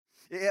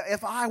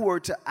If I were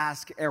to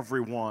ask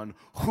everyone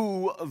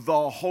who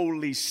the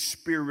Holy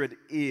Spirit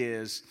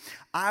is,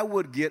 I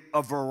would get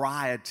a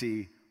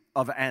variety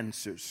of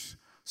answers.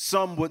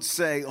 Some would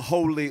say,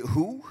 holy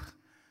who?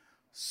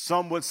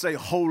 Some would say,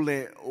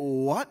 holy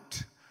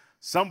what?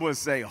 Some would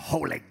say,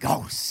 Holy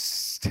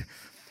Ghost.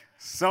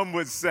 Some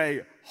would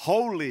say,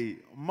 holy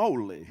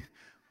moly.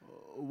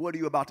 What are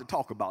you about to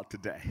talk about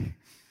today?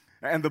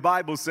 And the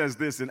Bible says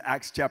this in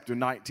Acts chapter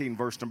 19,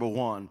 verse number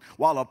 1.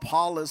 While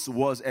Apollos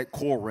was at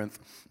Corinth,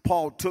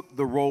 Paul took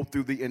the road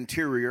through the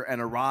interior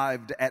and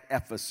arrived at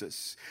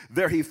Ephesus.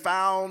 There he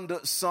found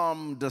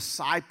some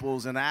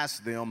disciples and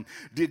asked them,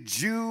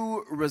 did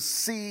you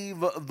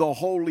receive the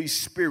Holy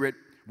Spirit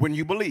when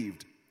you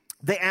believed?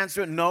 They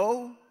answered,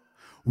 no,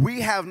 we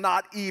have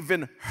not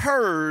even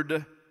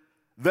heard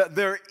that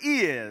there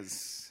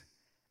is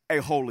a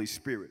Holy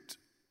Spirit.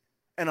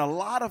 And a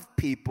lot of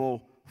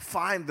people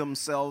find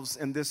themselves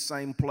in this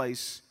same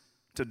place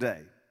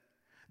today.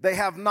 They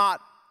have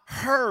not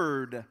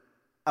heard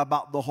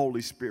about the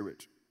Holy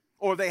Spirit,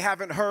 or they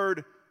haven't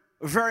heard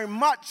very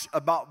much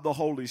about the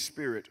Holy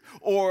Spirit,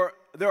 or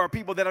there are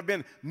people that have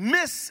been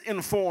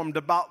misinformed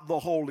about the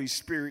Holy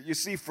Spirit. You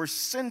see, for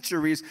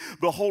centuries,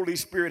 the Holy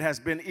Spirit has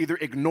been either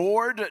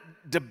ignored,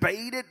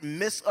 debated,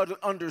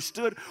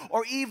 misunderstood,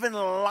 or even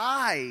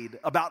lied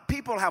about.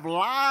 People have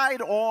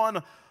lied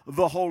on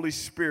the Holy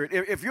Spirit.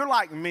 If you're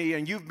like me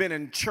and you've been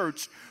in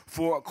church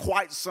for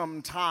quite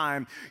some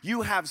time,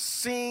 you have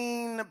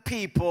seen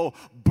people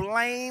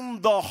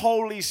blame the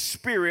Holy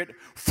Spirit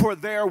for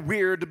their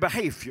weird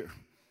behavior.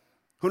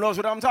 Who knows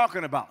what I'm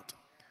talking about?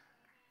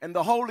 And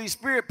the Holy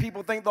Spirit,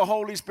 people think the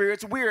Holy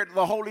Spirit's weird.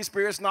 The Holy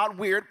Spirit's not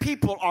weird.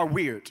 People are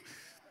weird.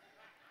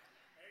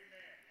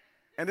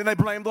 And then they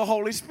blame the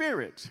Holy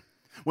Spirit.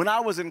 When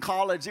I was in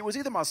college, it was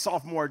either my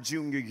sophomore or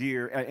junior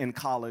year in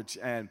college,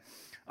 and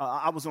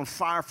I was on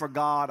fire for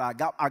God.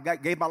 I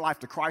gave my life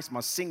to Christ my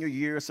senior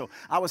year, so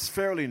I was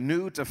fairly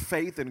new to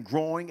faith and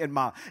growing in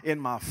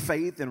my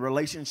faith and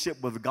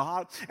relationship with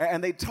God.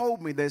 And they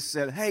told me, they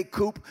said, hey,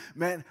 Coop,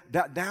 man,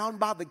 down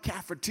by the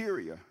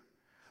cafeteria,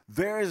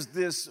 there's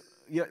this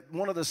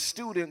one of the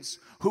students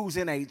who's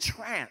in a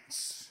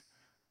trance,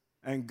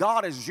 and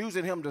God is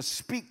using him to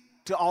speak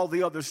to all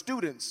the other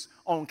students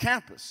on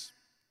campus.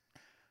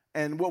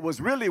 And what was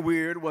really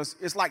weird was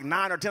it's like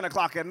 9 or 10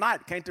 o'clock at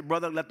night. Can't the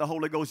brother let the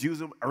Holy Ghost use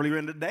him earlier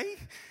in the day?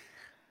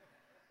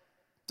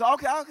 So,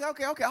 okay,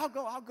 I'll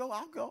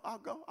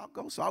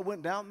go. So I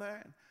went down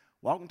there and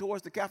walking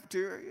towards the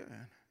cafeteria,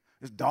 and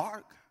it's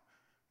dark.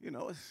 You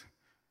know,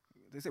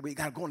 they said, well, you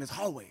got to go in this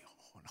hallway.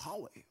 Oh, in the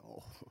hallway.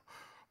 Oh,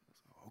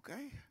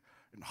 okay,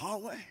 in the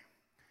hallway.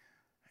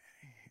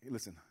 Hey,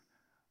 listen,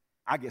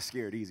 I get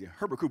scared easier.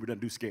 Herbert Cooper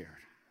doesn't do scared.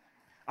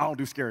 I don't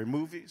do scary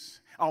movies.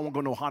 I don't want to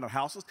go to no haunted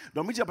houses.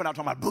 Don't be jumping out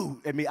talking about boo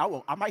at me.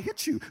 I might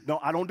hit you. No,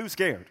 I don't do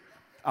scared.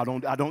 I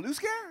don't do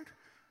scared.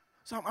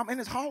 So I'm in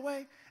this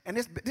hallway, and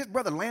this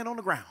brother laying on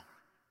the ground.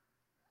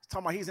 He's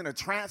talking about he's in a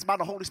trance by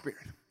the Holy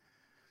Spirit.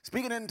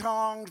 Speaking in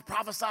tongues,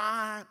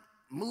 prophesying,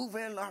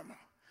 moving.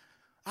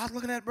 I was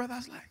looking at that brother. I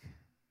was like,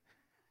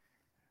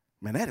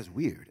 man, that is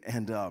weird.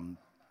 And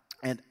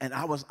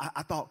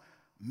I thought,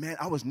 man,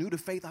 I was new to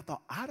faith. I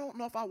thought, I don't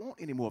know if I want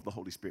any more of the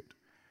Holy Spirit.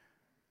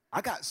 I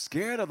got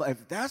scared of,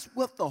 if that's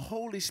what the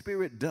Holy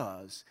Spirit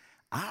does,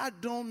 I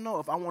don't know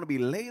if I want to be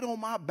laid on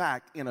my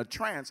back in a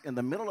trance in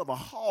the middle of a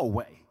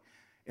hallway.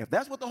 If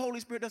that's what the Holy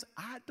Spirit does,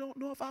 I don't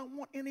know if I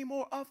want any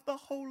more of the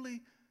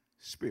Holy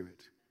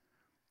Spirit.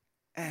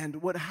 And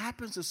what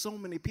happens to so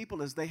many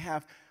people is they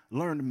have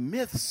learned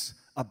myths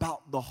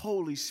about the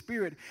Holy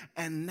Spirit,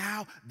 and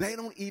now they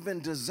don't even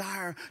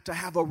desire to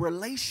have a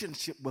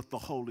relationship with the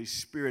Holy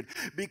Spirit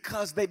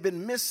because they've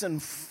been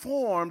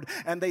misinformed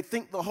and they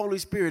think the Holy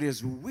Spirit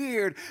is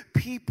weird.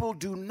 People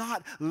do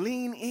not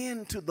lean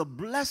into the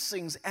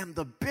blessings and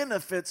the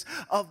benefits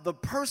of the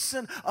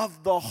person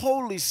of the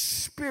Holy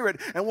Spirit.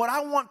 And what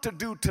I want to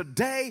do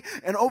today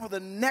and over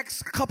the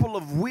next couple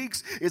of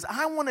weeks is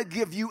I want to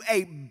give you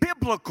a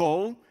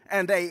biblical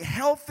and a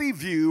healthy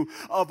view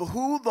of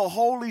who the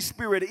Holy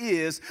Spirit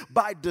is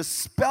by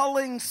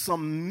dispelling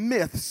some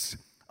myths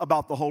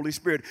about the Holy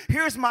Spirit.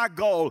 Here's my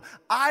goal.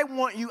 I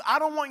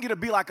don't want you to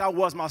be like I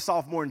was my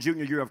sophomore and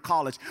junior year of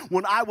college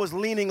when I was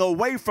leaning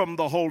away from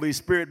the Holy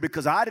Spirit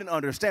because I didn't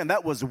understand.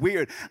 That was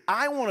weird.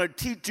 I want to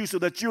teach you so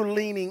that you're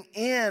leaning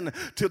in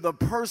to the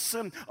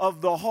person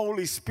of the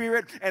Holy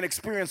Spirit and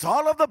experience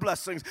all of the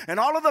blessings and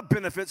all of the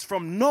benefits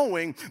from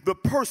knowing the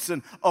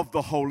person of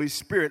the Holy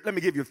Spirit. Let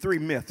me give you 3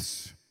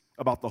 myths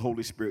about the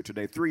Holy Spirit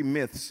today. 3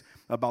 myths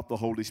about the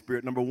Holy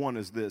Spirit. Number 1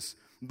 is this: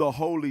 the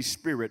Holy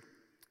Spirit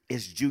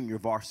is junior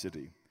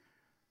varsity.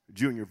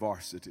 Junior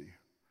varsity.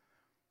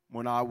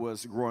 When I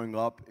was growing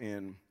up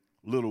in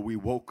Little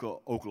Wewoka,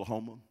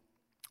 Oklahoma,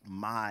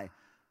 my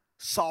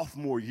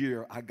sophomore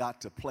year, I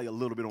got to play a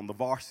little bit on the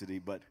varsity,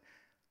 but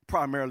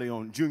primarily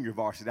on junior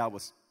varsity. I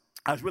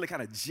was really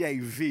kind of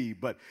JV,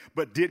 but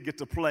did get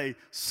to play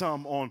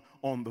some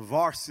on the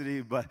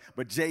varsity, but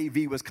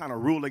JV was kind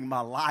of ruling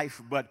my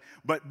life. But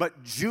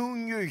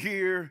junior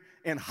year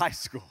in high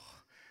school,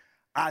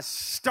 I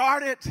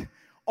started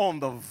on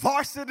the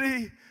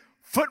varsity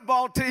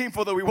football team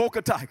for the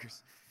Wewoka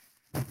Tigers.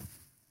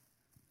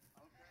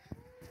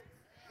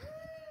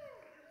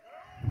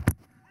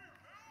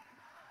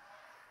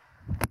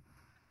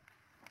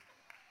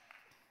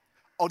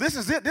 Oh, this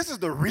is it. This is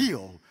the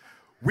real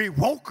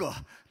Wewoka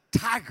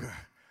Tiger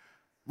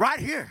right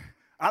here.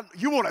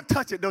 You want to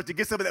touch it, don't you?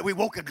 Get some of that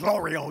Wewoka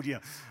glory on you.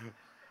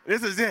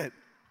 This is it.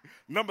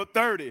 Number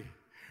 30,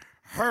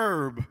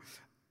 Herb,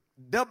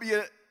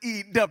 W-E-W-O-K-A.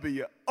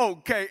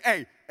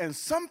 And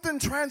something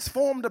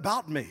transformed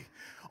about me.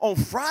 On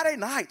Friday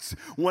nights,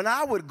 when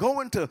I would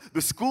go into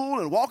the school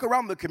and walk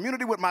around the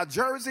community with my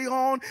jersey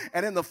on,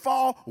 and in the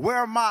fall,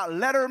 wear my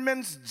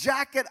Letterman's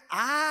jacket,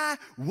 I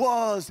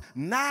was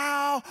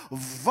now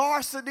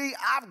varsity.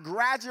 I've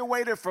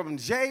graduated from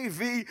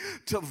JV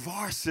to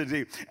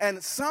varsity.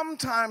 And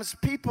sometimes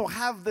people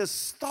have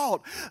this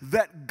thought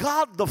that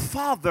God the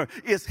Father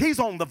he's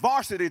on the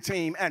varsity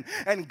team, and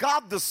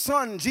God the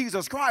Son,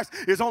 Jesus Christ,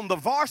 is on the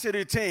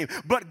varsity team.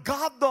 But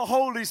God the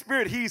Holy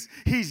Spirit, he's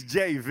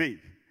JV.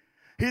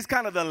 He's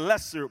kind of the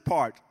lesser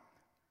part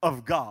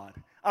of God.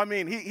 I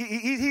mean,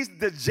 he's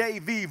the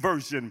JV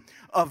version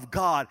of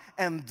God.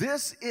 And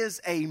this is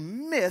a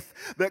myth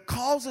that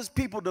causes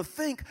people to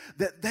think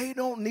that they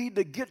don't need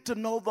to get to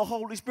know the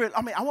Holy Spirit.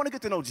 I mean, I want to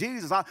get to know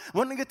Jesus. I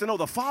want to get to know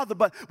the Father,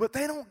 but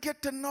they don't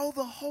get to know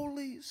the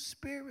Holy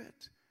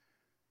Spirit.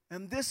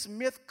 And this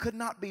myth could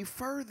not be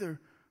further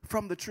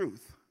from the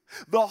truth.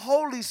 The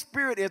Holy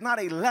Spirit is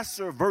not a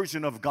lesser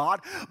version of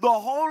God. The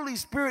Holy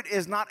Spirit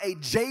is not a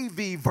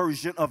JV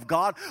version of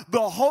God.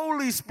 The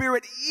Holy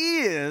Spirit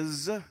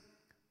is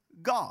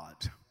God.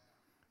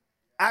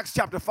 Acts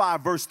chapter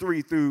 5, verse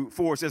 3 through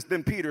 4 says,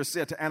 Then Peter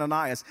said to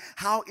Ananias,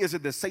 How is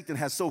it that Satan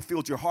has so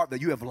filled your heart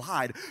that you have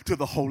lied to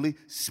the Holy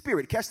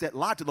Spirit? Catch that,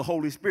 lied to the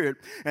Holy Spirit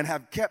and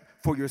have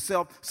kept for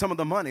yourself some of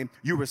the money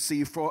you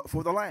received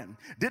for the land.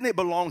 Didn't it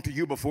belong to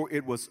you before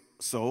it was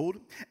sold?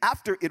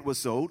 After it was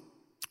sold,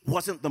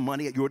 wasn't the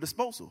money at your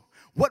disposal?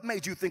 What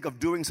made you think of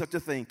doing such a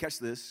thing? Catch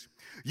this.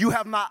 You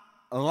have not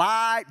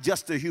lied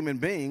just to human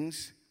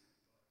beings,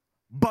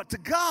 but to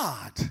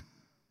God.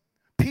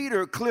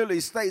 Peter clearly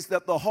states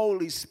that the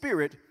Holy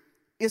Spirit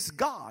is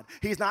God.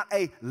 He's not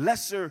a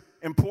lesser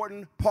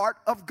important part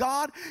of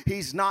God.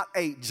 He's not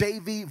a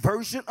JV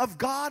version of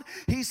God.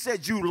 He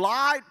said you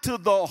lied to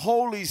the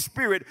Holy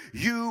Spirit.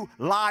 You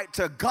lied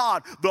to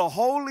God. The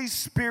Holy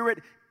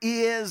Spirit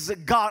is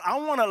God. I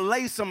want to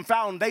lay some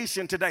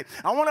foundation today.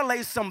 I want to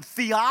lay some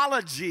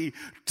theology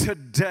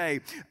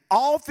today.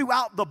 All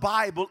throughout the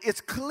Bible, it's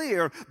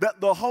clear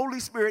that the Holy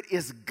Spirit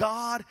is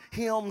God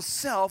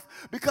himself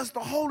because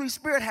the Holy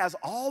Spirit has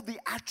all the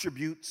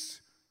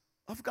attributes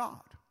of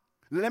God.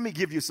 Let me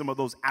give you some of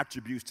those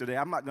attributes today.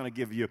 I'm not going to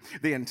give you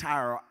the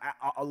entire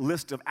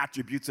list of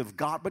attributes of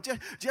God, but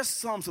just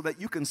some so that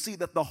you can see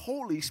that the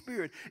Holy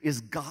Spirit is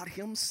God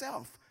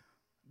himself.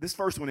 This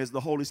first one is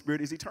the Holy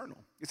Spirit is eternal.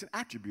 It's an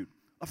attribute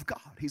of God.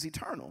 He's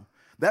eternal.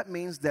 That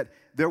means that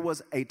there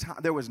was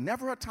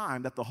never a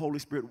time that the Holy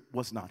Spirit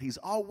was not. He's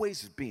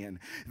always been.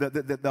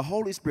 The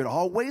Holy Spirit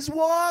always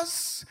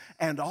was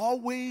and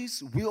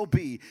always will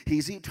be.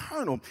 He's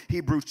eternal.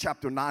 Hebrews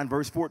chapter 9,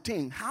 verse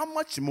 14. How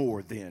much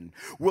more then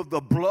will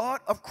the blood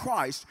of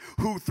Christ,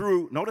 who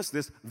through, notice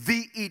this,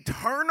 the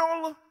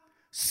eternal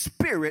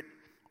Spirit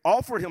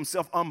offered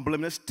himself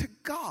unblemished to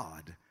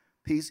God.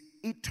 He's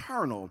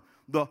eternal.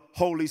 The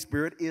Holy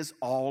Spirit is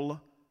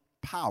all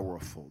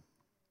powerful.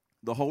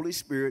 The Holy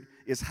Spirit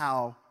is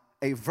how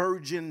a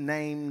virgin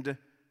named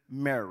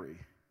Mary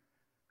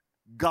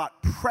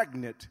got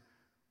pregnant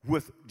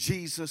with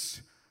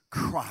Jesus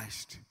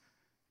Christ.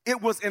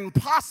 It was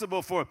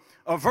impossible for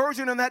a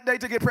virgin in that day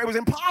to get pregnant.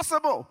 It was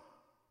impossible,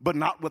 but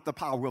not with the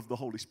power of the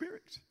Holy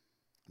Spirit.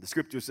 The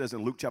scripture says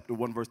in Luke chapter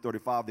 1, verse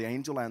 35, the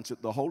angel answered,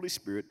 the Holy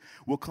Spirit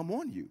will come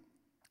on you,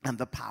 and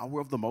the power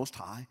of the Most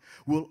High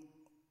will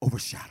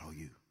overshadow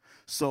you.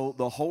 So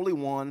the Holy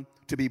One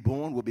to be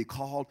born will be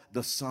called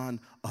the Son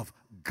of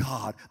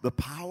God. The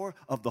power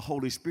of the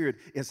Holy Spirit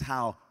is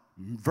how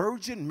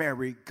Virgin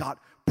Mary got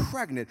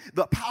pregnant.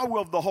 The power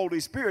of the Holy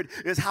Spirit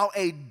is how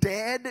a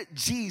dead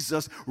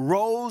Jesus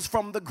rose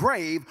from the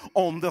grave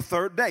on the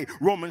third day.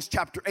 Romans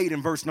chapter 8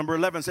 and verse number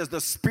 11 says,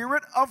 the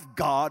Spirit of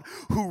God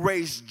who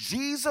raised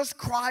Jesus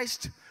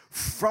Christ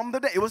from the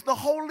dead. It was the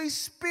Holy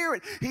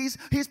Spirit. He's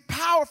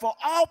powerful,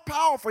 all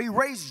powerful. He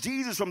raised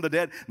Jesus from the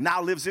dead,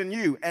 now lives in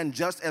you. And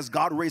just as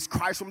God raised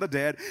Christ from the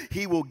dead,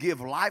 he will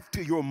give life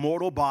to your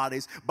mortal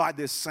bodies by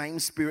this same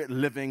Spirit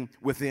living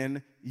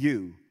within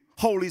you.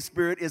 Holy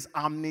Spirit is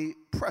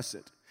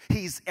omnipresent.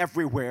 He's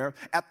everywhere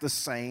at the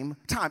same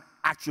time.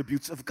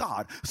 Attributes of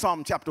God.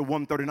 Psalm chapter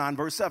 139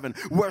 verse 7.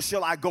 Where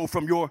shall I go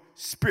from your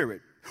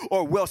spirit?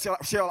 Or where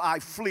shall I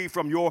flee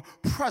from your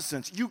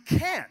presence? You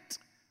can't.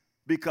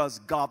 Because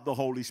God the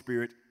Holy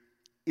Spirit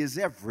is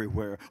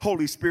everywhere.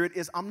 Holy Spirit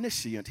is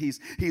omniscient. He's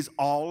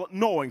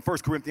all-knowing. 1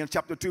 Corinthians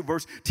chapter 2,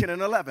 verse 10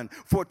 and 11.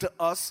 For to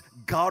us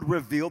God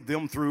revealed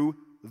them through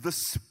the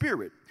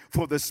Spirit.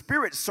 For the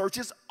Spirit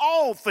searches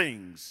all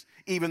things,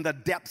 even the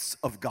depths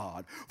of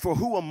God. For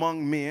who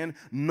among men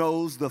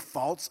knows the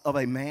thoughts of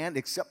a man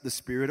except the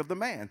spirit of the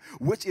man,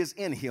 which is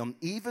in him?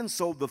 Even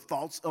so the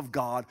thoughts of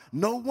God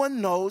no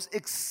one knows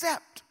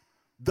except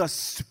the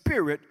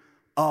Spirit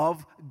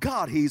of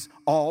God. He's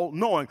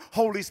all-knowing.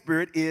 Holy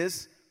Spirit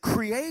is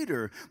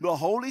creator. The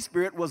Holy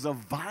Spirit was a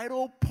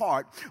vital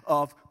part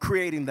of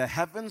creating the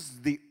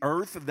heavens, the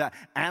earth, the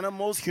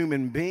animals,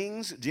 human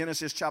beings.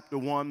 Genesis chapter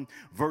 1,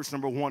 verse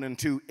number 1 and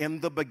 2.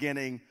 In the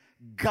beginning,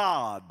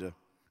 God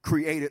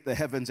created the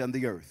heavens and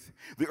the earth.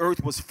 The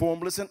earth was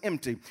formless and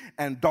empty,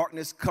 and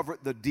darkness covered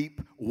the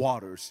deep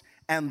waters.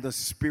 And the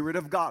Spirit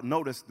of God,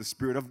 notice the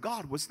Spirit of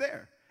God was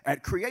there.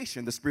 At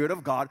creation, the Spirit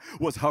of God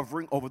was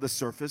hovering over the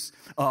surface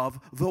of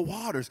the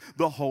waters.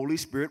 The Holy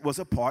Spirit was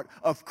a part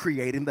of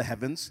creating the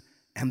heavens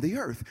and the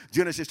earth.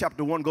 Genesis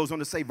chapter 1 goes on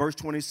to say, verse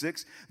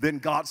 26, then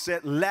God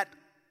said, let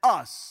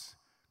us.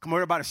 Come on,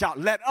 everybody shout,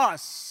 let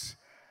us.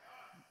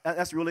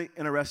 That's really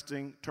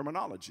interesting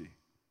terminology.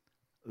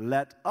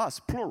 Let us,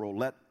 plural,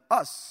 let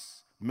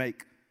us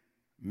make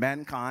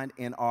mankind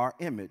in our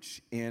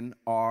image, in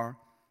our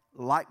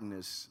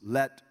likeness.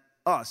 Let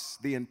us,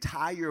 the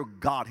entire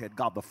Godhead,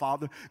 God the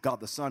Father, God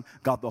the Son,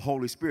 God the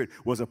Holy Spirit,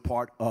 was a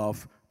part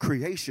of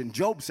creation.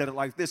 Job said it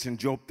like this in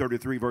Job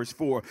 33, verse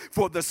 4.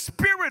 For the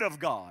Spirit of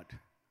God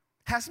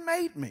has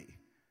made me.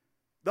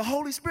 The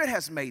Holy Spirit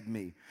has made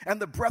me. And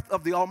the breath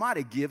of the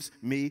Almighty gives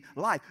me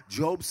life.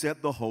 Job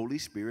said the Holy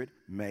Spirit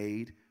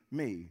made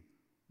me.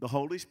 The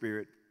Holy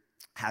Spirit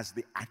has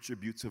the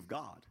attributes of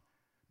God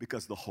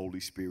because the Holy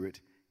Spirit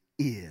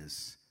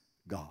is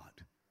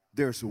God.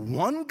 There's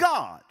one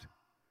God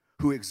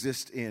who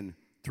exists in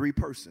three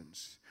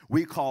persons.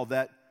 We call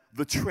that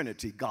the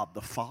Trinity. God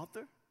the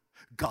Father,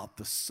 God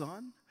the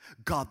Son,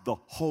 God the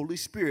Holy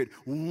Spirit.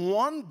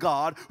 One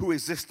God who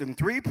exists in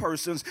three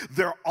persons.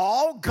 They're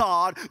all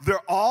God,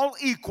 they're all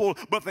equal,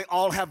 but they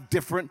all have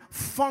different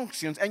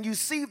functions. And you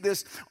see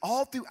this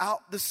all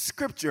throughout the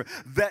scripture,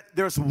 that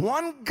there's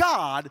one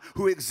God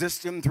who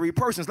exists in three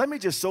persons. Let me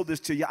just show this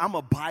to you. I'm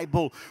a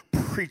Bible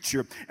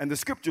preacher, and the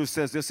scripture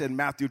says this in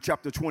Matthew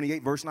chapter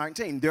 28, verse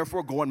 19.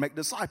 Therefore, go and make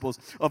disciples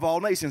of all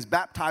nations,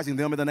 baptizing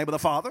them in the name of the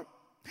Father,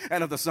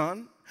 and of the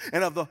Son,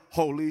 and of the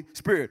Holy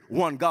Spirit.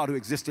 One God who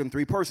exists in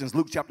three persons.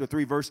 Luke chapter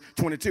 3, verse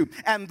 22.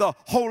 And the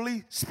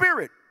Holy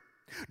Spirit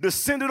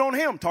descended on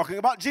him, talking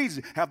about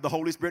Jesus. Have the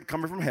Holy Spirit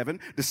coming from heaven,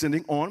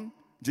 descending on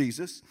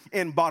Jesus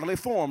in bodily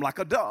form like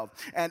a dove.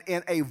 And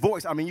in a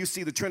voice, you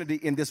see the Trinity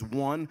in this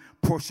one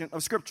portion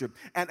of Scripture.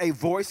 And a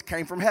voice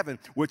came from heaven,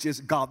 which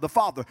is God the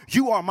Father.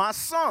 You are my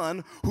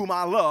Son, whom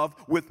I love.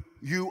 With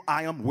you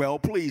I am well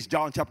pleased.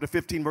 John chapter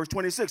 15, verse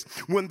 26.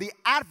 When the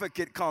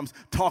advocate comes,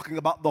 talking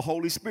about the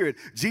Holy Spirit,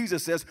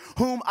 Jesus says,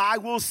 whom I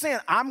will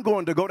send. I'm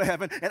going to go to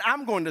heaven, and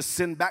I'm going to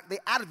send back the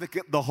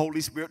advocate, the Holy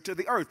Spirit, to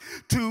the earth,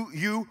 to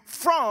you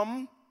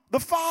from the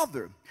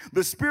Father,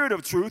 the Spirit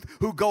of truth,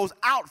 who goes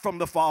out from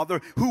the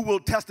Father, who will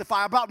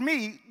testify about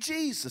me,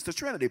 Jesus, the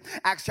Trinity.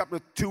 Acts chapter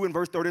 2 and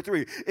verse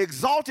 33.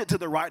 Exalted to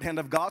the right hand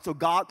of God. So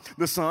God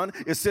the Son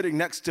is sitting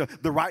next to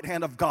the right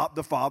hand of God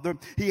the Father.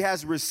 He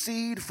has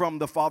received from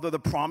the Father the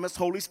promised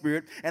Holy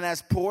Spirit and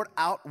has poured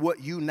out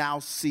what you now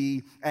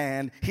see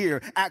and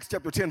hear. Acts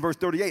chapter 10 verse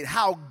 38.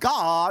 How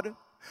God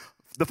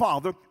the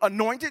Father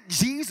anointed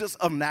Jesus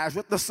of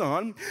Nazareth, the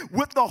Son,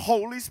 with the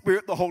Holy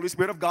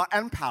Spirit of God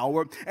and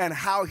power, and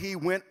how he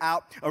went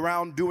out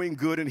around doing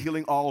good and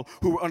healing all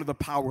who were under the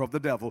power of the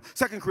devil.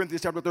 2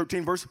 Corinthians chapter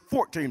 13, verse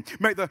 14.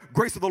 May the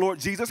grace of the Lord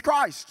Jesus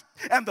Christ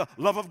and the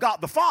love of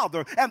God the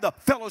Father and the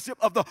fellowship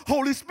of the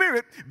Holy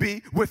Spirit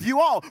be with you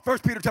all. 1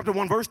 Peter chapter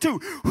 1, verse 2.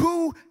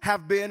 Who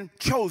have been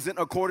chosen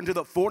according to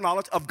the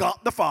foreknowledge of God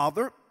the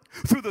Father,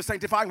 through the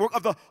sanctifying work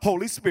of the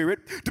Holy Spirit,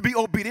 to be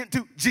obedient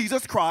to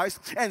Jesus Christ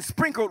and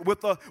sprinkled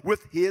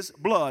with his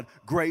blood.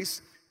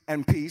 Grace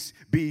and peace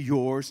be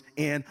yours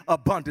in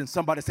abundance.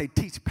 Somebody say,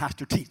 teach,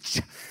 Pastor,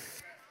 teach.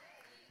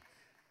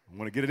 I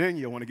want to get it in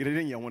you. I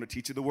want to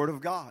teach you the Word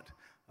of God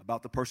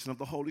about the person of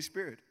the Holy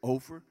Spirit.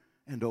 Over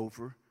and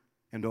over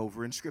and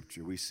over in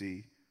Scripture, we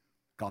see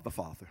God the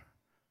Father,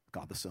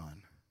 God the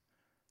Son,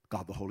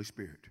 God the Holy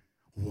Spirit.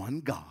 One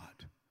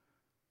God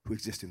who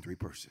exists in three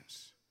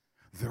persons.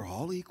 They're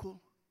all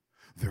equal.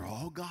 They're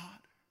all God.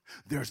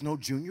 There's no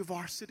junior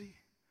varsity.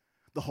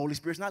 The Holy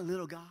Spirit's not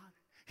little God.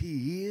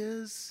 He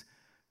is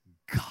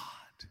God.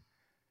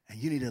 And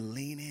you need to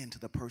lean into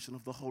the person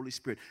of the Holy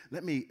Spirit.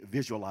 Let me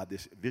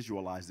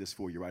visualize this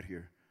for you right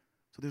here.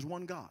 So there's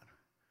one God.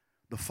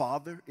 The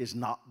Father is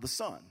not the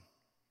Son.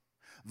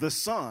 The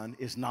Son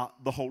is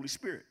not the Holy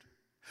Spirit.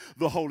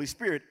 The Holy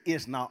Spirit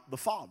is not the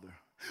Father.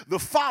 The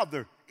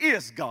Father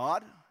is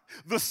God.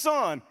 The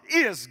Son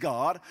is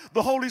God.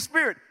 The Holy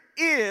Spirit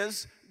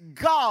is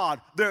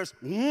God. There's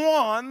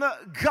one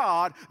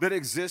God that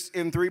exists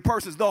in three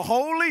persons. The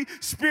Holy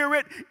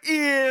Spirit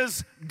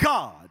is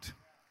God.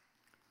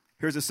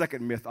 Here's a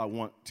second myth I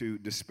want to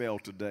dispel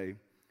today,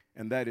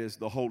 and that is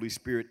the Holy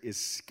Spirit is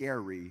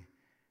scary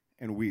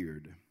and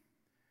weird.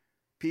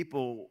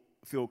 People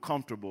feel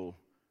comfortable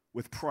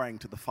with praying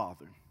to the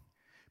Father.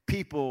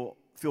 People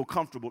feel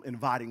comfortable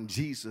inviting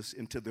Jesus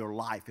into their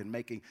life and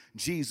making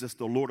Jesus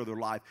the Lord of their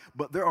life.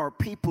 But there are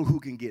people who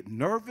can get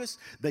nervous,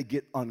 they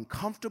get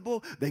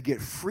uncomfortable, they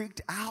get freaked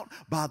out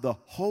by the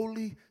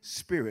Holy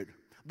Spirit.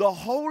 The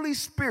Holy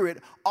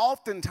Spirit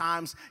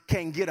oftentimes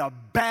can get a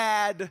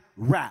bad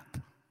rap.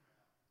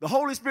 The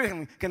Holy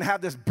Spirit can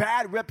have this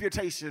bad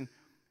reputation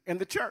in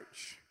the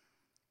church.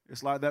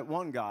 It's like that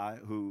one guy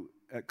who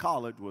at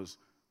college was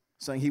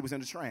saying he was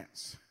in a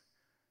trance.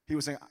 He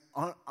was saying,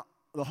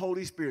 the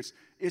Holy Spirit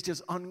is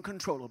just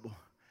uncontrollable.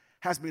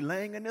 Has me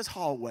laying in this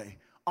hallway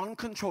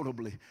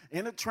uncontrollably,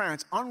 in a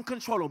trance,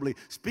 uncontrollably,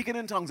 speaking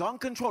in tongues,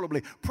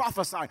 uncontrollably,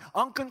 prophesying,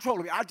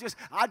 uncontrollably. I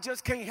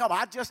just can't help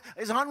it.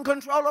 It's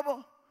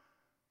uncontrollable.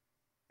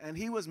 And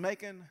he was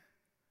making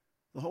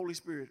the Holy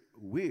Spirit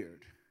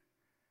weird.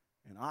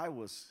 And I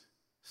was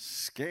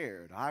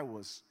scared. I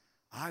was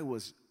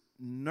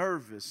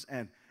nervous.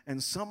 And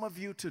some of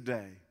you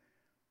today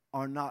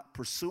are not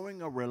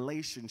pursuing a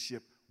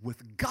relationship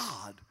with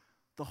God,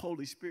 the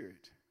Holy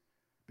Spirit,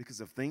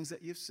 because of things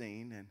that you've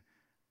seen and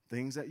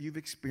things that you've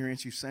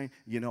experienced. You've seen,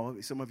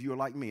 some of you are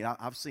like me.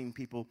 I've seen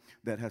people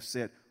that have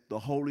said, the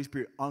Holy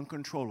Spirit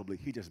uncontrollably,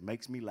 he just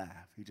makes me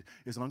laugh.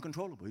 It's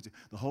uncontrollable.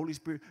 The Holy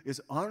Spirit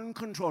is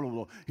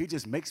uncontrollable. He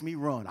just makes me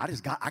run. I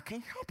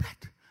can't help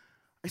it.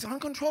 It's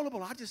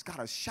uncontrollable. I just got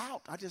to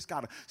shout. I just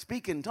got to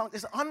speak in tongues.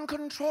 It's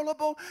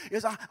uncontrollable.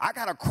 I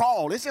got to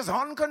crawl. It's just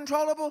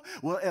uncontrollable.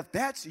 Well, if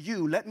that's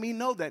you, let me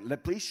know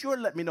that. Please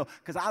let me know,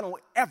 because I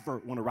don't ever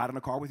want to ride in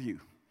a car with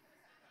you.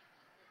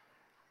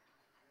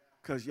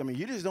 Because,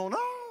 you just don't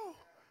know.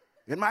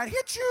 It might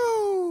hit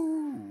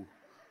you.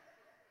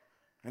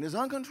 And it's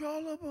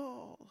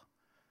uncontrollable.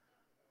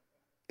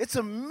 It's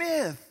a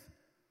myth.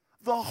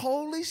 The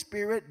Holy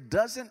Spirit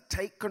doesn't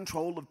take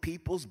control of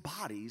people's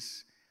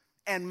bodies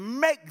and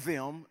make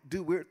them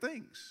do weird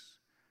things.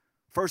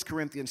 1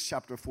 Corinthians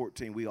chapter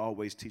 14, we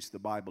always teach the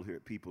Bible here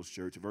at People's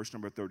Church. Verse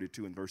number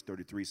 32 and verse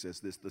 33 says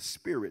this: the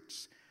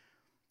spirits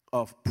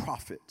of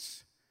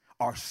prophets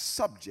are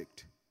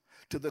subject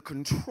to the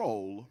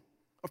control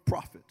of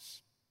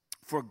prophets.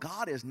 For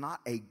God is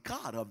not a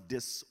God of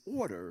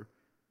disorder,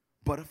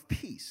 but of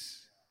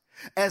peace,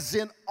 as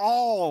in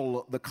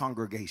all the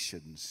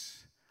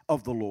congregations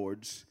of the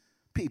Lord's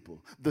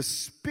people. The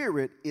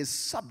Spirit is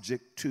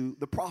subject to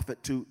the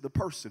prophet, to the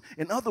person.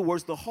 In other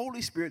words, the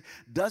Holy Spirit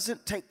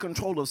doesn't take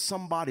control of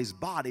somebody's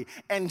body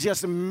and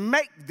just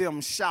make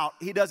them shout.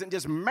 He doesn't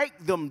just make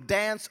them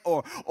dance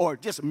or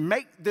just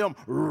make them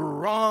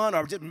run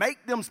or just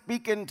make them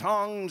speak in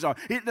tongues.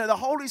 The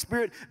Holy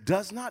Spirit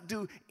does not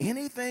do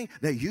anything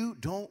that you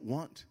don't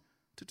want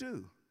to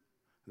do.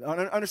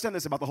 Understand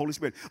this about the Holy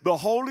Spirit. The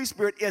Holy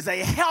Spirit is a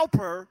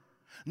helper,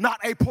 not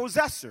a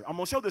possessor. I'm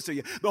going to show this to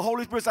you. The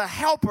Holy Spirit is a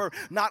helper,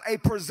 not a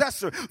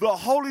possessor. The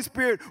Holy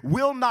Spirit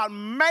will not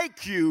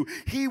make you.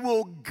 He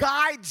will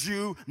guide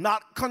you,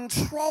 not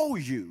control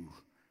you.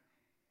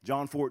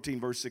 John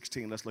 14, verse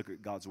 16. Let's look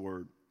at God's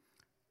word.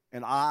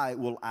 And I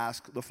will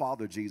ask the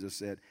Father, Jesus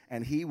said,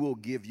 and he will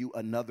give you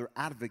another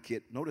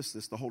advocate. Notice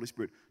this, the Holy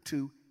Spirit,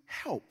 to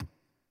help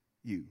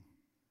you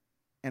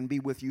and be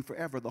with you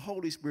forever. The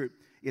Holy Spirit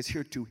is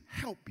here to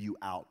help you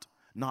out,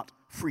 not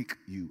freak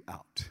you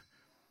out.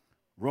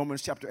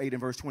 Romans chapter 8 and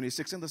verse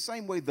 26. In the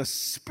same way, the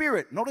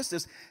Spirit, notice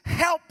this,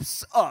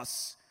 helps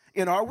us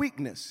in our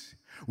weakness.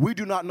 We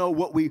do not know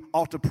what we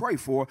ought to pray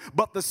for,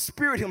 but the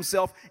Spirit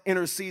himself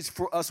intercedes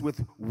for us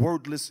with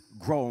wordless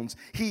groans.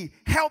 He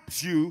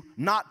helps you,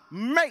 not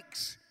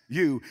makes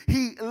you.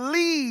 He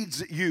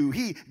leads you.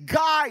 He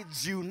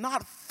guides you,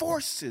 not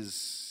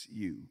forces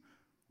you.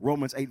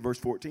 Romans 8 verse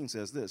 14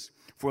 says this: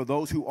 for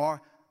those who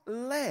are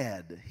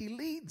led, he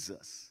leads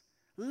us,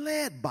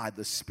 led by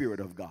the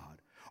Spirit of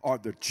God, are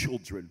the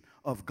children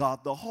of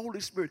God. The Holy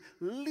Spirit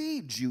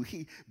leads you.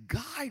 He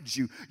guides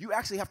you. You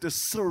actually have to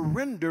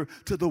surrender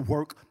to the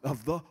work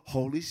of the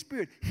Holy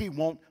Spirit. He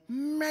won't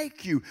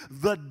make you.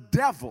 The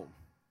devil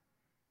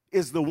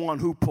is the one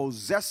who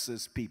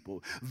possesses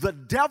people. The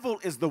devil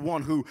is the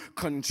one who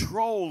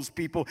controls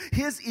people.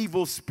 His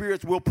evil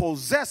spirits will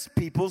possess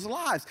people's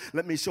lives.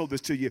 Let me show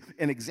this to you.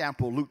 An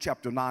example, Luke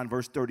chapter 9,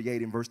 verse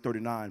 38 and verse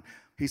 39.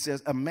 He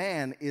says, a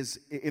man is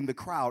in the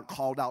crowd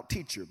called out,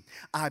 teacher,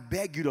 I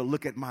beg you to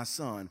look at my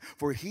son,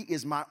 for he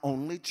is my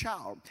only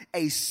child.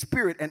 A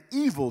spirit, an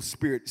evil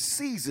spirit,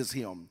 seizes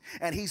him,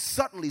 and he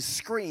suddenly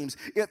screams.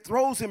 It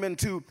throws him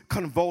into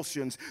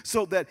convulsions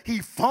so that he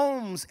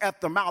foams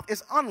at the mouth.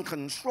 It's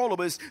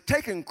uncontrollable. It's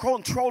taking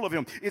control of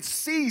him. It's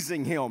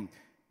seizing him.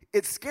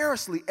 It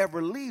scarcely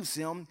ever leaves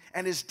him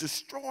and is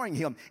destroying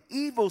him.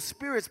 Evil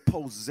spirits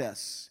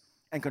possess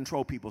and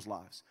control people's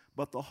lives,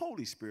 but the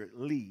Holy Spirit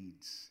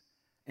leads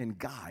and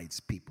guides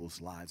people's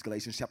lives.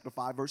 Galatians chapter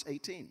 5, verse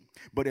 18.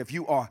 But if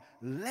you are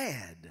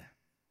led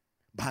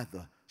by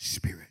the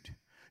Spirit,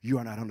 you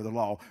are not under the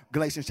law.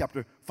 Galatians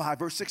chapter 5,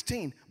 verse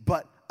 16.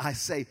 But I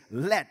say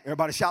let.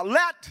 Everybody shout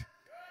let.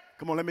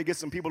 Come on, let me get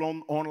some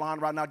people online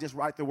right now. Just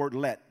write the word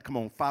let. Come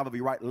on, 5 of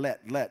you write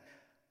let.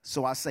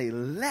 So I say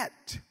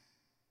let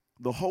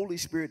the Holy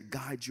Spirit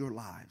guide your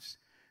lives.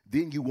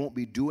 Then you won't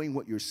be doing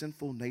what your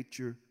sinful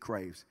nature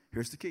craves.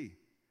 Here's the key.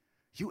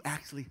 You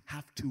actually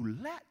have to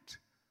let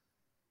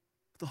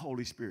the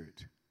Holy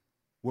Spirit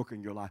work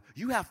in your life.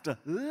 You have to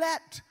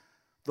let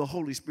the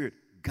Holy Spirit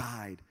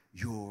guide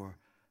your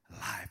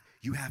life.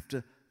 You have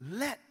to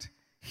let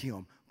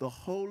him. The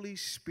Holy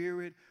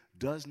Spirit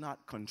does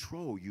not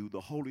control you.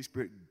 The Holy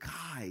Spirit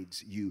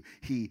guides you.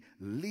 He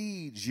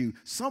leads you.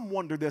 Some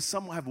wonder this.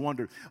 Some have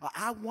wondered.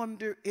 I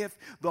wonder if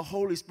the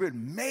Holy Spirit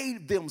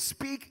made them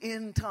speak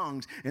in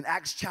tongues in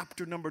Acts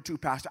chapter number 2,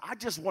 Pastor. I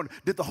just wonder,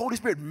 did the Holy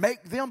Spirit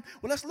make them?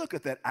 Well, let's look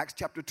at that. Acts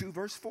chapter 2,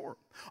 verse 4.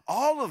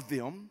 All of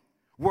them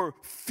were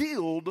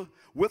filled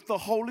with the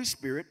Holy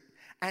Spirit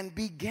and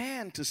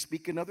began to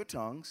speak in other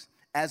tongues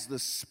as the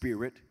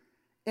Spirit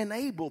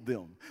enabled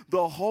them.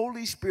 The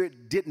Holy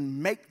Spirit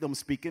didn't make them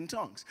speak in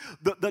tongues.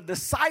 The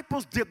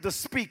disciples did the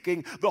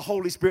speaking. The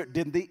Holy Spirit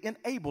did the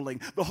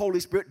enabling. The Holy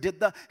Spirit did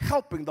the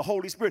helping. The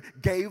Holy Spirit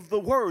gave the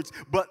words.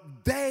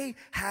 But they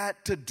had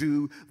to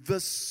do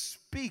the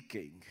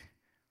speaking.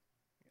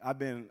 I've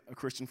been a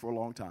Christian for a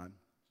long time.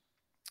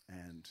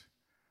 And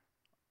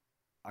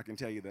I can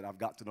tell you that I've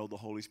got to know the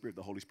Holy Spirit.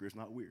 The Holy Spirit's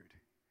not weird.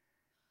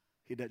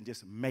 He doesn't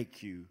just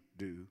make you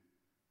do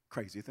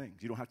crazy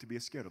things. You don't have to be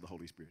scared of the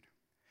Holy Spirit.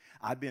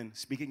 I've been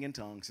speaking in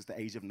tongues since the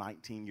age of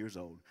 19 years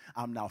old.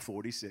 I'm now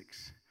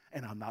 46,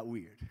 and I'm not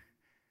weird.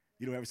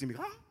 You don't ever see me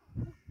go,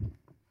 oh,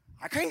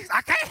 I can't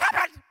help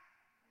it.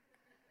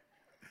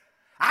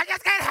 I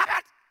just can't help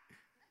it.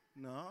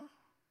 No,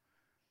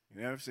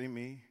 you never see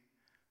me.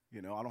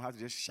 I don't have to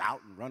just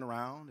shout and run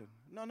around.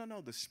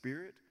 No. The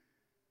Spirit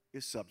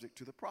is subject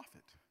to the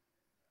prophet.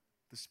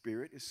 The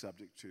Spirit is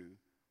subject to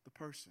the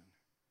person.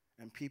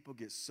 And people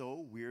get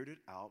so weirded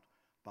out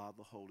by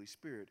the Holy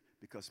Spirit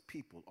because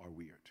people are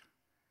weird.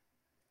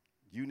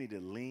 You need to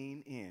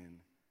lean in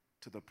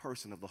to the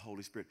person of the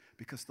Holy Spirit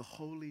because the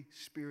Holy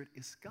Spirit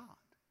is God.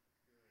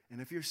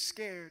 And if you're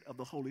scared of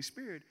the Holy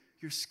Spirit,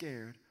 you're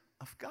scared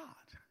of God.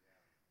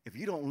 If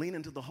you don't lean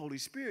into the Holy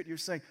Spirit, you're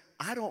saying,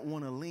 I don't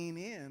want to lean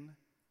in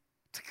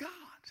to God.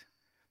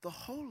 The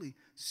Holy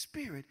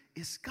Spirit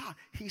is God.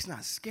 He's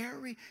not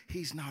scary.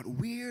 He's not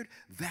weird.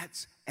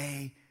 That's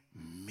a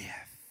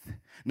myth.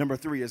 Number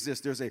 3 is this.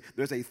 There's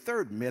a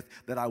third myth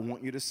that I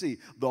want you to see.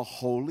 The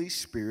Holy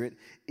Spirit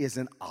is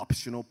an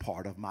optional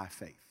part of my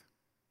faith.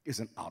 Is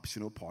an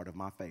optional part of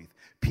my faith.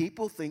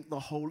 People think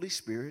the Holy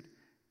Spirit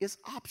is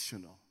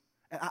optional.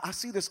 And I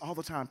see this all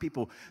the time.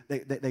 People,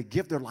 they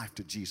give their life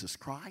to Jesus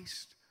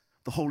Christ.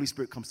 The Holy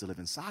Spirit comes to live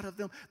inside of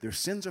them. Their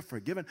sins are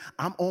forgiven.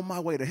 I'm on my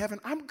way to heaven.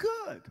 I'm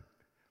good.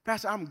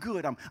 Pastor, I'm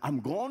good. I'm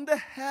going to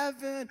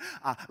heaven.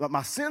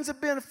 My sins have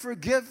been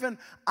forgiven.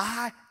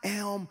 I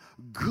am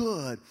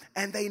good.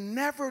 And they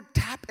never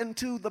tap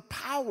into the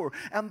power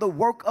and the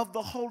work of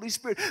the Holy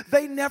Spirit.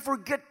 They never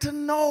get to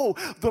know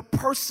the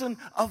person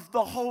of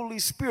the Holy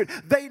Spirit.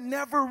 They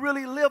never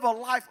really live a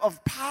life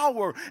of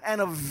power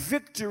and of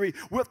victory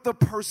with the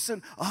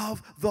person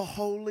of the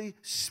Holy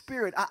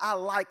Spirit. I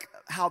like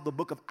how the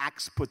book of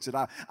Acts puts it.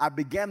 I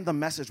began the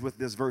message with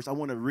this verse. I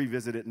want to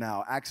revisit it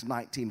now. Acts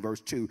 19,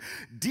 verse 2.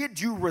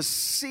 Did you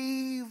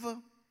receive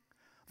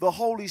the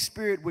Holy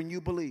Spirit when you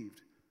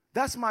believed?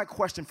 That's my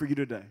question for you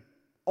today.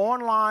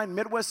 Online,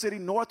 Midwest City,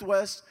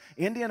 Northwest,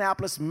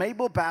 Indianapolis,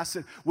 Mabel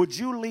Bassett, would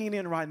you lean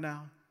in right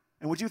now?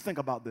 And would you think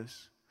about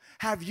this?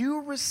 Have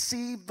you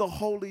received the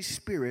Holy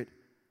Spirit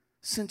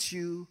since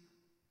you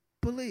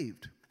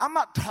believed? I'm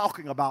not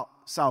talking about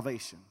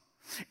salvation.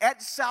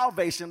 At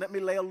salvation, let me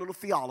lay a little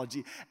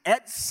theology.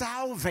 At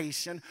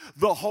salvation,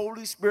 the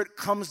Holy Spirit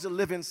comes to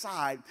live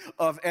inside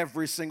of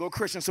every single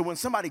Christian. So when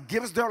somebody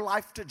gives their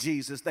life to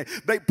Jesus,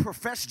 they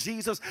profess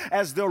Jesus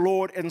as their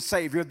Lord and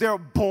Savior. They're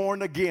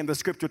born again, the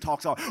scripture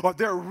talks about, or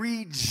they're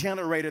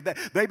regenerated.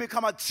 They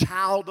become a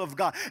child of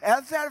God.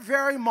 At that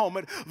very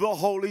moment, the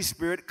Holy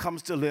Spirit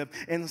comes to live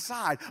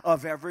inside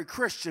of every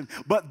Christian.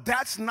 But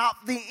that's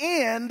not the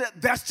end.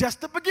 That's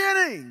just the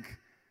beginning.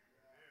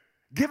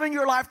 Giving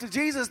your life to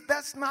Jesus,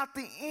 that's not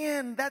the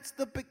end. That's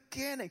the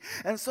beginning.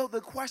 And so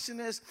the question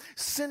is,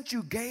 since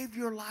you gave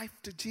your life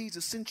to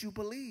Jesus, since you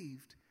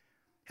believed,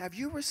 have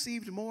you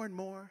received more and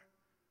more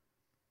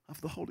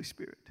of the Holy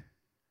Spirit?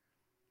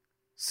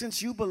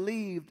 Since you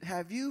believed,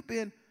 have you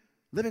been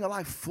living a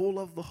life full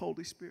of the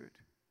Holy Spirit?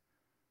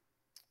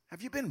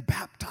 Have you been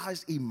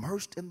baptized,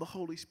 immersed in the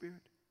Holy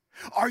Spirit?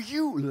 Are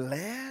you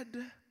led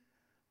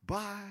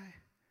by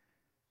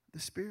the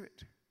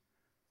Spirit?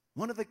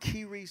 One of the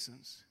key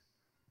reasons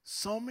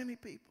so many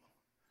people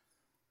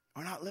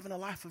are not living a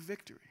life of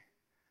victory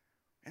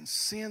and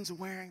sin's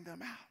wearing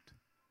them out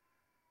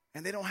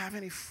and they don't have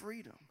any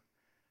freedom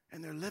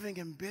and they're living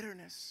in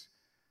bitterness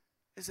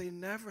is they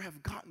never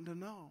have gotten to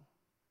know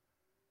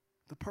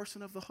the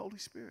person of the Holy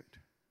Spirit.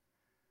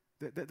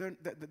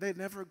 They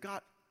never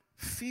got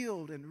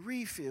filled and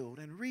refilled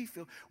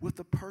with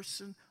the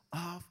person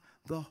of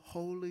the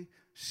Holy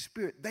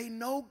Spirit. They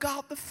know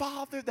God the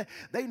Father.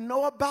 They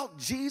know about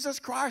Jesus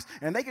Christ.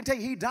 And they can tell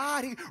you he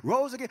died, he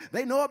rose again.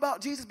 They know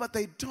about Jesus, but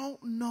they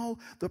don't know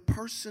the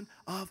person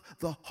of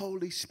the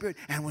Holy Spirit.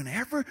 And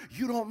whenever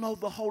you don't know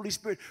the Holy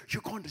Spirit,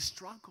 you're going to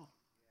struggle.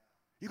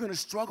 You're going to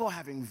struggle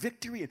having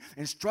victory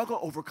and struggle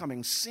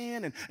overcoming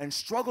sin and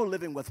struggle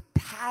living with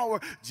power.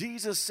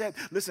 Jesus said,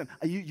 listen,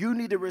 you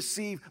need to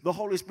receive the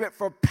Holy Spirit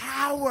for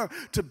power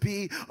to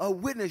be a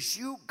witness.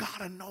 You got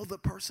to know the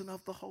person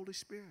of the Holy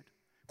Spirit.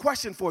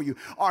 Question for you.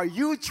 Are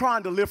you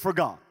trying to live for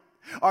God?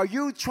 Are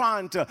you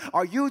trying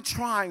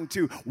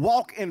to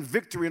walk in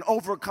victory and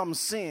overcome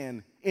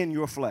sin in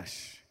your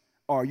flesh?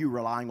 Or are you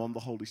relying on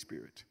the Holy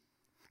Spirit?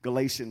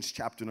 Galatians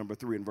chapter number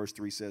 3 and verse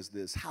 3 says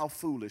this, how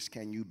foolish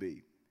can you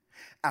be?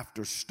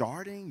 After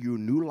starting your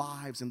new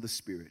lives in the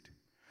Spirit,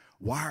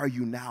 why are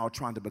you now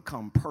trying to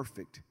become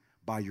perfect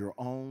by your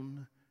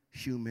own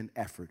human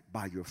effort,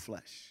 by your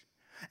flesh?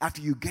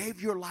 After you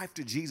gave your life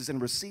to Jesus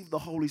and received the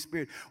Holy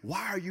Spirit,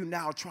 why are you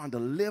now trying to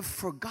live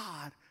for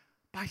God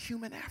by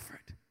human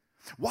effort?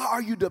 Why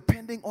are you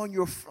depending on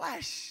your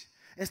flesh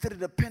instead of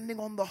depending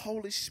on the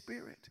Holy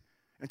Spirit?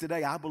 And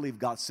today I believe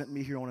God sent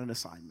me here on an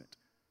assignment.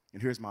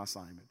 And here's my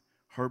assignment.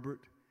 Herbert,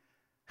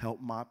 help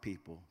my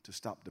people to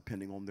stop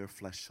depending on their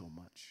flesh so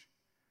much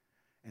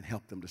and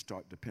help them to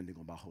start depending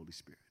on my Holy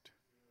Spirit.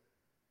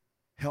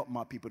 Help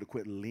my people to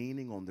quit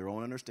leaning on their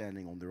own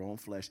understanding, on their own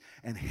flesh,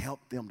 and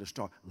help them to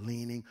start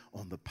leaning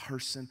on the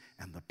person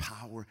and the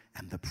power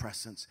and the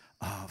presence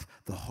of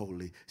the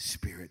Holy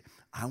Spirit.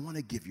 I want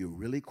to give you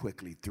really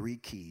quickly 3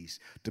 keys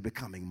to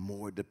becoming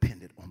more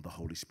dependent on the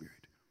Holy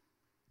Spirit.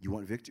 You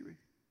want victory?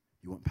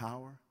 You want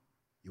power?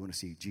 You want to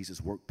see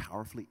Jesus work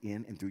powerfully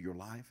in and through your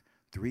life?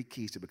 3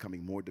 keys to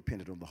becoming more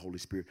dependent on the Holy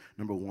Spirit.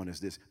 Number 1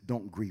 is this: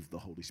 don't grieve the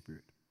Holy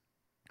Spirit.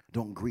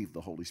 Don't grieve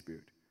the Holy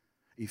Spirit.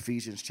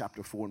 Ephesians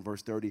chapter 4 and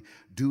verse 30,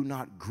 do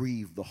not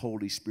grieve the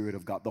Holy Spirit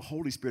of God. The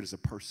Holy Spirit is a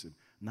person,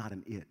 not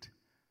an it.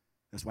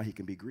 That's why he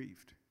can be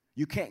grieved.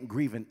 You can't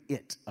grieve an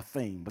it, a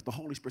thing, but the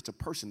Holy Spirit's a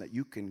person that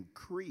you can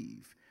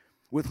grieve,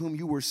 with whom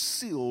you were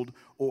sealed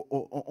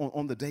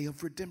on the day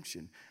of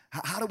redemption.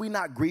 How do we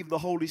not grieve the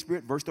Holy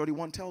Spirit? Verse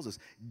 31 tells us,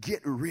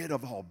 get rid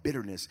of all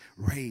bitterness,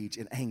 rage,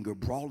 and anger,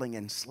 brawling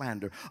and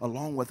slander,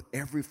 along with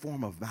every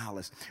form of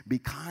malice. Be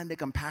kind and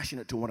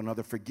compassionate to one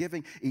another,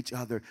 forgiving each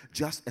other,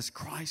 just as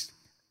Christ,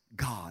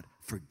 God,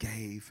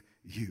 forgave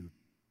you.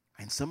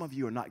 And some of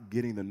you are not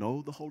getting to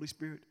know the Holy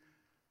Spirit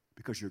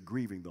because you're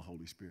grieving the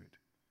Holy Spirit.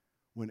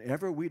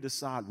 Whenever we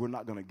decide we're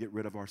not going to get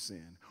rid of our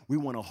sin, we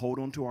want to hold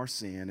on to our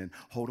sin and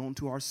hold on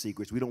to our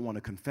secrets. We don't want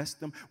to confess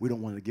them. We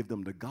don't want to give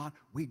them to God.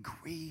 We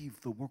grieve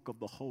the work of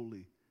the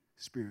Holy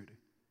Spirit.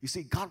 You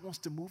see, God wants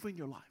to move in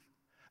your life.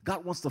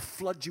 God wants to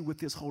flood you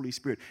with his Holy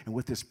Spirit and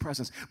with his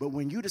presence. But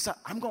when you decide,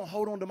 I'm going to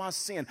hold on to my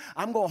sin,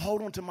 I'm going to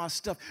hold on to my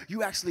stuff,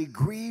 you actually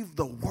grieve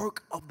the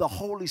work of the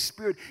Holy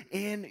Spirit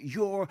in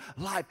your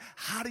life.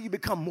 How do you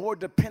become more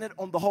dependent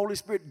on the Holy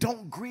Spirit?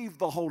 Don't grieve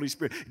the Holy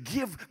Spirit.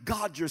 Give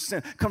God your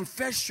sin.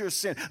 Confess your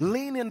sin.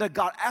 Lean into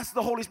God. Ask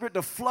the Holy Spirit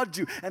to flood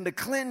you and to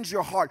cleanse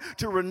your heart,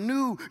 to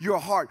renew your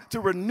heart,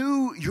 to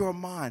renew your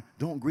mind.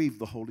 Don't grieve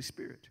the Holy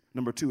Spirit.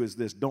 Number 2 is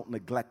this: don't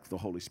neglect the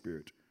Holy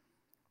Spirit.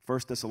 1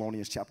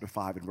 Thessalonians chapter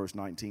 5 and verse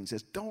 19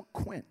 says, don't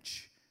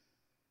quench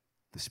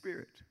the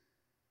Spirit.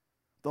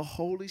 The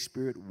Holy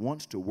Spirit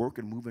wants to work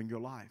and move in your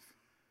life.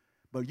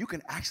 But you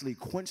can actually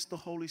quench the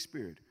Holy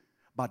Spirit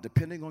by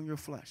depending on your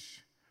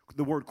flesh.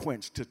 The word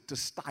quench, to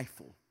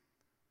stifle,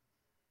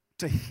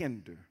 to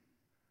hinder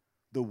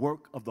the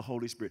work of the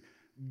Holy Spirit.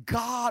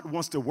 God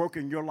wants to work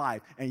in your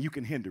life and you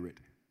can hinder it.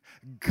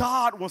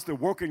 God wants to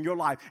work in your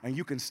life and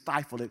you can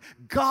stifle it.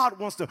 God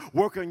wants to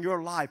work in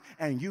your life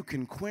and you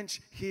can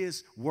quench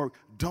his work.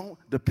 Don't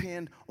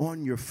depend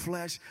on your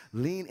flesh.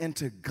 Lean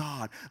into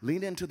God.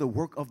 Lean into the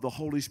work of the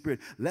Holy Spirit.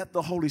 Let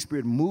the Holy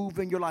Spirit move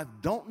in your life.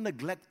 Don't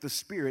neglect the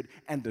Spirit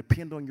and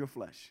depend on your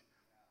flesh.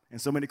 And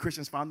so many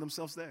Christians find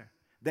themselves there.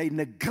 They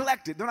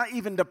neglect it. They're not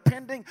even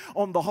depending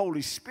on the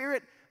Holy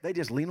Spirit. They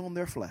just lean on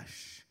their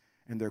flesh.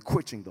 And they're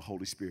quenching the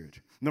Holy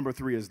Spirit. Number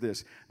 3 is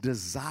this: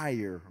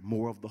 desire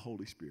more of the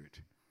Holy Spirit.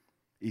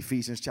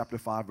 Ephesians chapter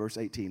 5, verse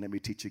 18. Let me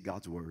teach you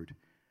God's word.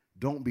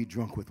 Don't be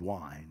drunk with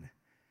wine,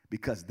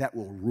 because that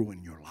will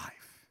ruin your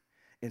life.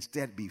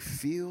 Instead, be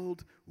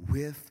filled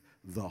with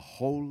the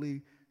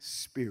Holy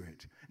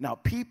Spirit. Now,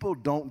 people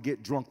don't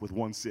get drunk with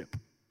 1 sip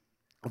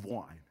of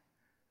wine.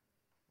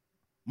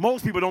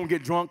 Most people don't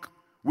get drunk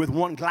with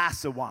 1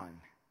 glass of wine.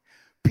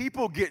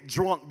 People get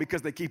drunk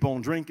because they keep on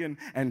drinking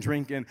and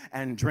drinking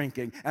and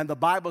drinking. And the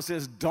Bible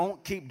says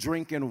don't keep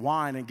drinking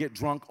wine and get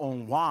drunk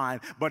on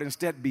wine, but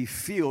instead be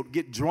filled.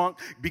 Get drunk,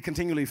 be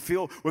continually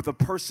filled with the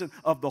person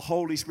of the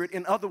Holy Spirit.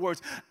 In other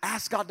words,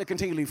 ask God to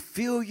continually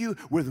fill you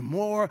with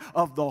more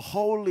of the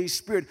Holy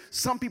Spirit.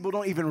 Some people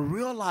don't even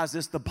realize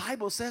this. The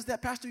Bible says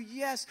that, Pastor.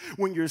 Yes,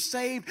 when you're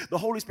saved, the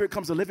Holy Spirit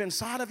comes to live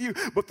inside of you.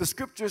 But the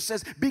scripture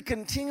says be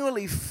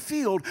continually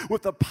filled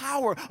with the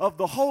power of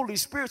the Holy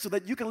Spirit so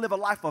that you can live a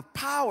life of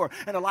power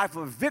and a life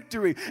of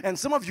victory. And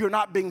some of you are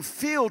not being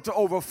filled to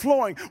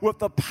overflowing with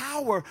the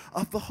power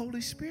of the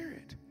Holy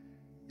Spirit.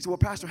 You say, well,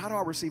 Pastor, how do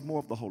I receive more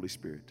of the Holy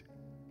Spirit?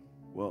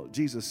 Well,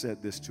 Jesus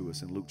said this to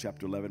us in Luke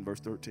chapter 11, verse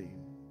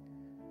 13.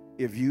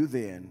 If you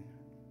then,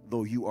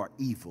 though you are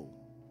evil,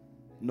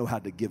 know how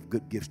to give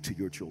good gifts to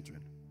your children,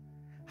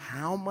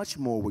 how much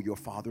more will your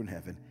Father in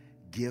heaven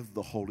give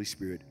the Holy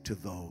Spirit to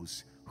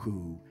those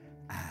who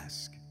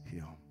ask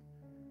him.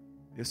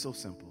 It's so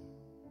simple.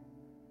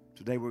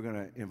 Today we're going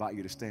to invite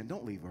you to stand.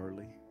 Don't leave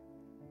early.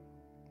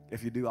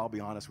 If you do, I'll be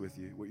honest with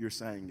you. What you're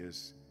saying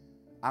is,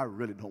 I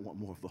really don't want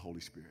more of the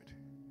Holy Spirit.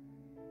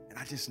 And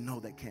I just know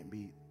that can't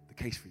be the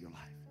case for your life.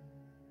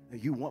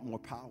 That you want more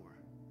power.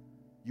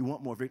 You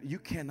want more victory. You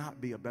cannot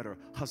be a better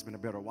husband, a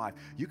better wife.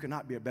 You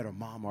cannot be a better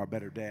mom or a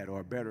better dad or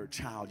a better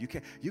child.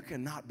 You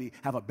cannot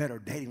have a better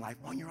dating life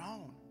on your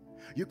own.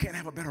 You can't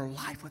have a better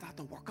life without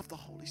the work of the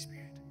Holy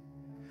Spirit.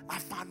 I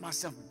find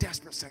myself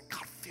desperate saying,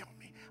 God, fill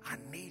me. I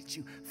need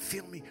you.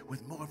 Fill me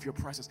with more of your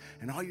presence.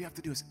 And all you have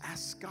to do is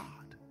ask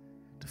God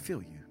to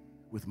fill you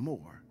with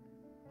more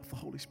of the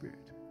Holy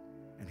Spirit.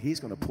 And he's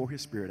going to pour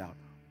his Spirit out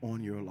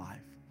on your life.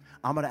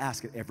 I'm going to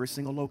ask at every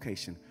single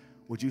location,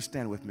 would you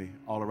stand with me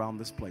all around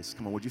this place?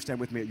 Come on, would you stand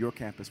with me at your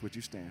campus? Would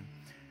you stand?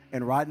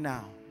 And right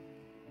now,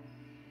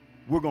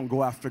 we're going to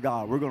go after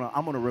God. I'm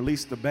going to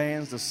release the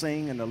bands to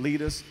sing and to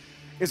lead us.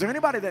 Is there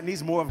anybody that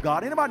needs more of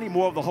God? Anybody need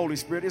more of the Holy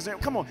Spirit?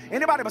 Come on,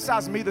 anybody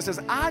besides me that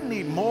says, I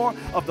need more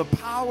of the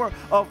power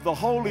of the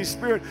Holy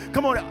Spirit?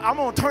 Come on, I'm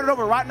going to turn it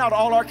over right now to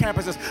all our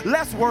campuses.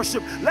 Let's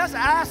worship. Let's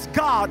ask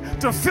God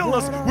to fill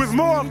us with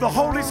more of the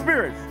Holy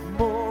Spirit.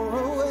 More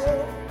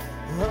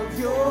of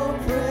your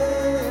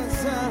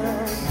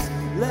presence.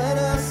 Let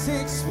us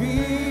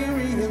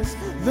experience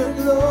the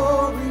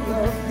glory.